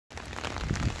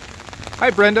Hi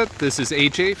Brenda, this is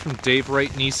AJ from Dave Wright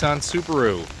Nissan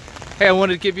Subaru. Hey, I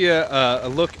wanted to give you a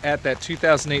look at that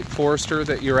 2008 Forester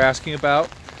that you're asking about.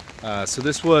 So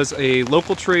this was a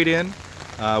local trade-in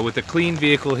with a clean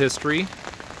vehicle history.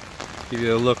 Give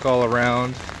you a look all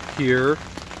around here.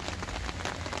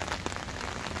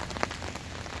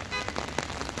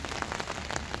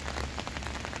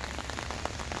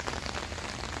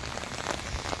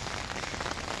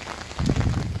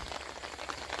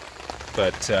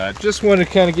 But just want to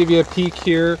kind of give you a peek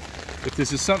here. If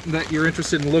this is something that you're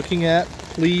interested in looking at,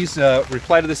 please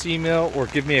reply to this email or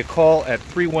give me a call at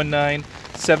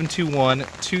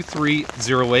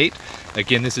 319-721-2308.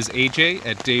 Again, this is AJ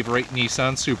at Dave Wright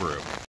Nissan Subaru.